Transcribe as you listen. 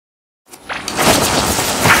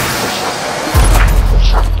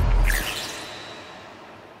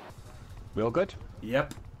We all good?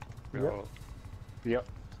 Yep. Yep.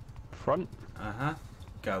 Front. Uh-huh.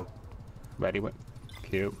 Go. Ready, wait.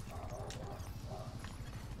 Cue.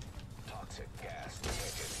 Toxic gas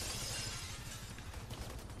detected.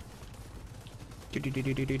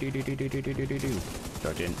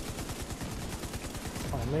 Dodge in.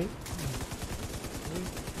 Oh, mate.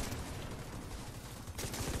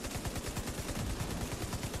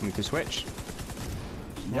 Need to switch.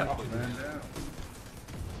 Yep. Fuck.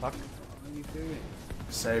 What are you doing?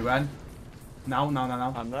 Say when. Now.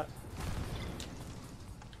 I'm there.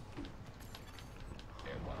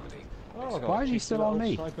 Air quality. Oh, I got Why a is he cheeky still on little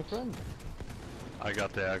me? Sniper friend. I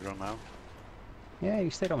got the aggro now. Yeah, you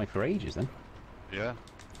stayed on me for ages then. Yeah.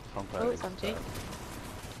 Oh, Sometimes. it's empty.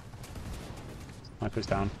 Sniper's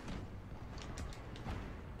down.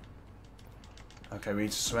 Okay, we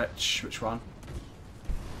need to switch. Which one?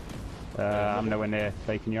 I'm nowhere near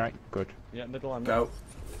bacon, you right? Good. Yeah, middle and Go.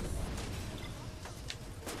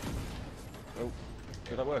 Oh,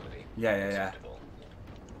 did that work? Yeah. Acceptable.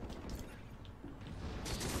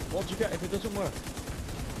 What'd you get if it doesn't work?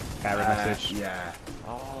 Error message. Yeah.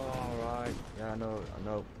 Oh, right. Yeah, I know.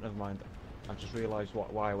 Never mind. I just realised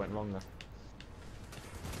why I went wrong there.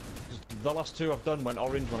 'Cause the last two I've done went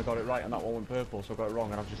orange when I got it right, and that one went purple, so I got it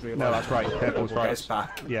wrong, and I've just realised. No, that's right. Purple's Okay, right. it's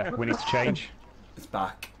back. Yeah, we need to change. It's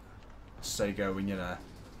back. Say go when you're there.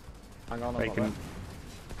 Hang on, I'm not Bacon. there.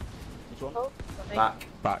 Which one? Oh, something. Back.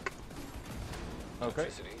 Back. Okay.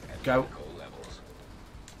 Toxicity at Go. critical levels.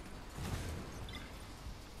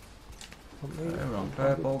 We're on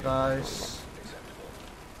purple, guys. Acceptable.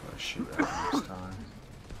 Gotta shoot that this time.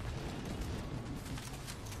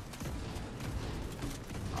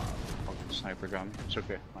 Sniper gun. It's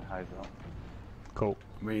okay. My high's out. Cool.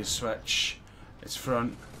 We switch. It's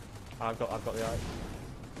front. I've got the eye,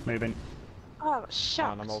 Moving. Oh, I got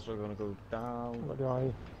shot. and I'm also going to go down. What do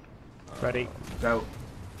I? Ready. Go.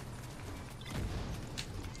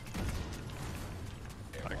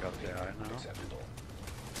 Air I got quality the eye now. acceptable.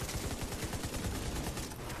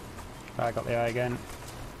 I got the eye again.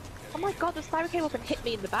 Oh my god, the sniper came up and hit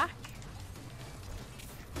me in the back.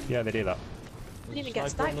 Yeah, they do that. I didn't even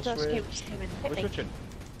get Sniper on sniped, the just switch. came in and We're hit me. switching.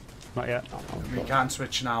 Not yet. We can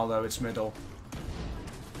switch now though. It's middle.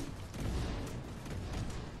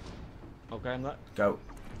 Okay, I'm there. Go.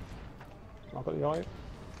 I've got the eye.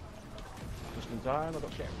 Just in time. I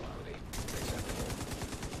got shot. Air quality acceptable.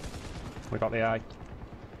 We got the eye.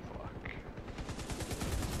 Fuck.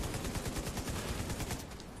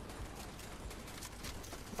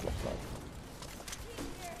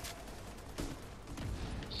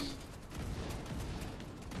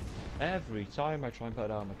 Every time I try and put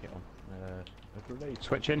an armor kit on, a grenade.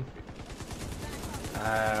 Switching.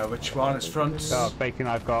 Which one? It's front. Oh, bacon,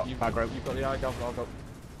 I've got You've aggro. got the eye, I'll go.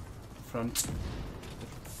 Front.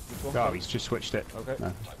 Which one? Oh, he's just switched it. Okay.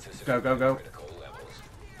 No. Toxicity Go. at critical levels.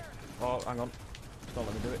 Oh, hang on. Don't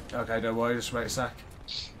let me do it. Okay, don't worry. Just wait a sec.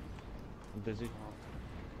 I'm busy.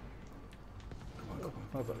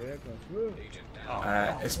 I've got the airgun. Agent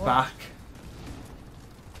down. It's back.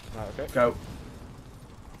 Right, okay. Go.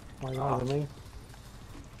 My eyes on me.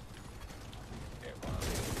 Air quality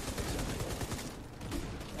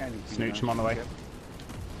acceptable. Snooch him on the way.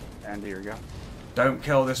 And here you go. Don't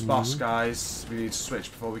kill this boss, guys. We need to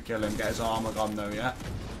switch before we kill him. Get his armor gone though, yeah?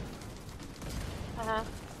 Uh-huh.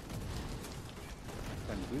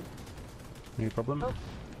 Thank you. No problem. Oh.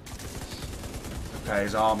 Okay,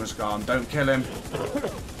 his armor's gone. Don't kill him.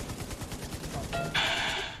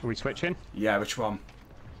 Are we switching? Yeah, which one?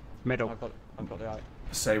 Middle. I've got the eye.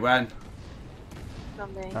 Say when.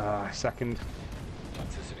 Something. Second.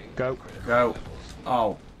 Toxicity Go. at critical Go. levels.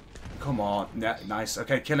 Oh. Come on. Yeah, nice.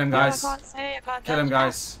 Okay, kill him, No, I guys. can't say, I can't Kill him, touch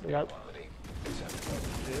guys. Yeah. Quality acceptable.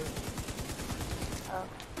 that.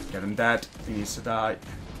 Oh. Get him dead. He needs to die.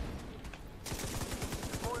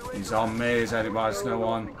 He's on me. Is anybody's no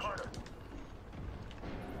one?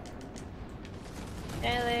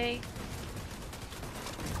 Nearly.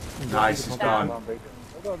 Nice, he's gone.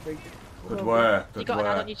 Good work. You Good got an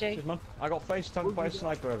ad on work. you, Jay. Cheers, man. I got face tanked by a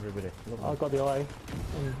sniper, everybody. I've got the eye.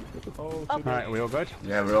 Oh, Alright, we all good?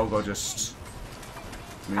 Yeah, we're all good. Just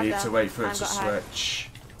we I'm need to down. wait for it I've to got high. switch.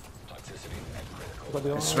 Toxicity at critical I've got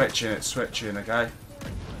the eye. It's switching. It's switching. Okay.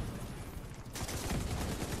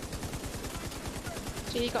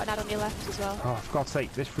 Jay, you got an ad on your left as well. Oh, for God's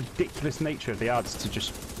sake, this ridiculous nature of the ads to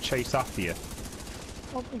just chase after you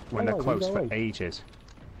when they're close for ages.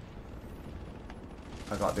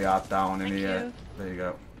 I got the ad down in Thank here. you. There you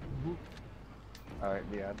go.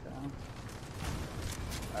 Alright, the ad down.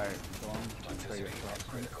 Alright, go on. toxicity at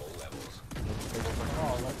critical levels.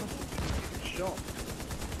 Shot.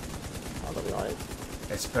 I've got the eye.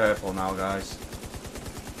 It's purple now, guys.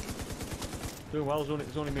 Doing well,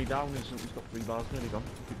 there's only me down, he's got 3 bars nearly gone.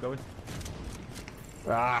 Keep going.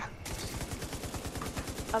 Ah!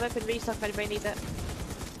 I've opened restock if anybody needs it.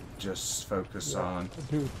 Just focus on.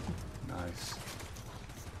 Dude, Nice.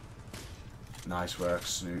 Nice work,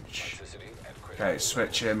 Snooch. Toxicity at critical. Okay,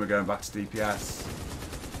 switch in, we're going back to DPS.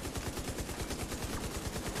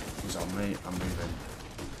 He's on me, I'm moving.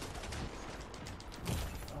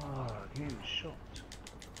 Oh, getting shot.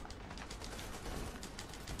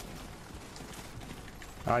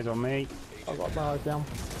 Eyes on me. I've got my eyes down.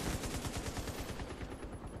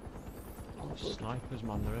 Snipers,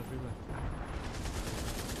 man, they're everywhere.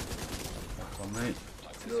 Back on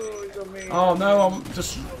me. Oh no, I'm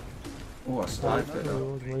just. Oh, I sniped it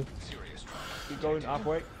though. Serious trauma. Keep going,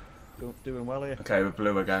 halfway. Doing well here. Okay, we're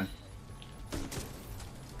blue again.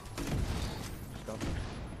 Stop.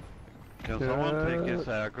 Can someone take his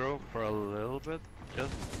aggro for a little bit?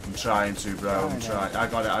 Just I'm trying to, bro. I'm trying. I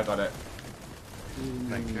got it.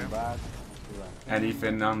 thank you.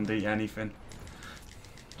 Anything, Andy, anything.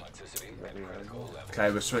 Toxicity at critical level.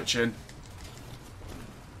 Okay, we're switching.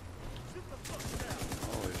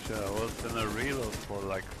 Holy shit, I was in a reload for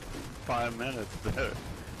like 5 minutes there.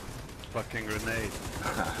 Fucking grenade.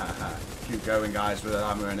 Keep going, guys, with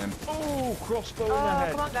hammering him. Oh, crossbow in the Oh,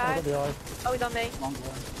 head. come on, I've got guys. the eye. Oh, he's on me.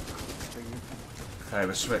 Okay,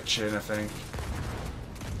 we're switching, I think.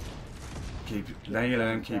 Keep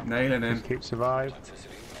nailing him. Just keep survive.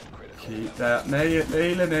 Toxicity at critical. Keep that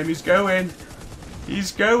nailing him. He's going.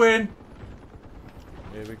 He's going.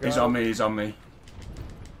 Here we go. He's on me.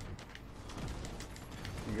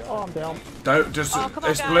 Oh, I'm down. Don't just. Oh, come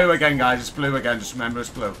on, it's guys. blue again, guys. It's blue again. Just remember, it's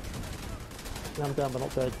blue. Yeah, I'm down, but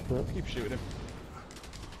not dead. But Keep shooting him.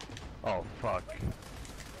 Oh fuck.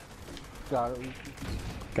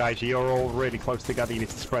 Guys, you're all really close together. You need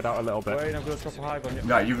to spread out a little bit. Wait, I'm going to drop a hive on you.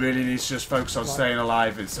 Right, you really need to just focus on staying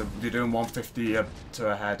alive. You're doing 150 to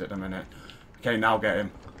a head at the minute. Okay, now get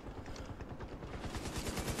him.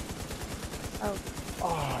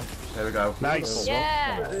 Oh. There we go. Nice.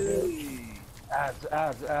 Yeah! Add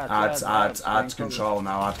control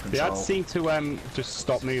now. Add The control. ads seem to just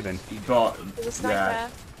stop moving. But There's a sniper. yeah,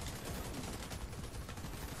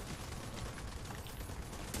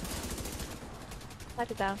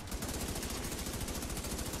 Sniper down.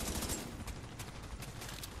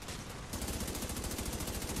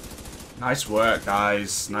 nice work,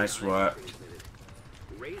 guys. Nice work.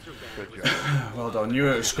 Good job. Well done. Knew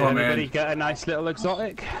it was Did anybody coming. get a nice little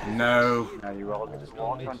exotic? No. Now you all just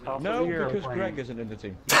walk on top No, of the because airplane. Greg isn't in the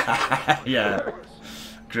team. Yeah.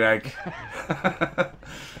 Greg.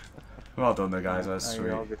 Well done, though, guys. That's Now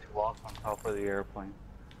you all sweet. get to walk on top of the airplane.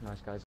 Nice, guys.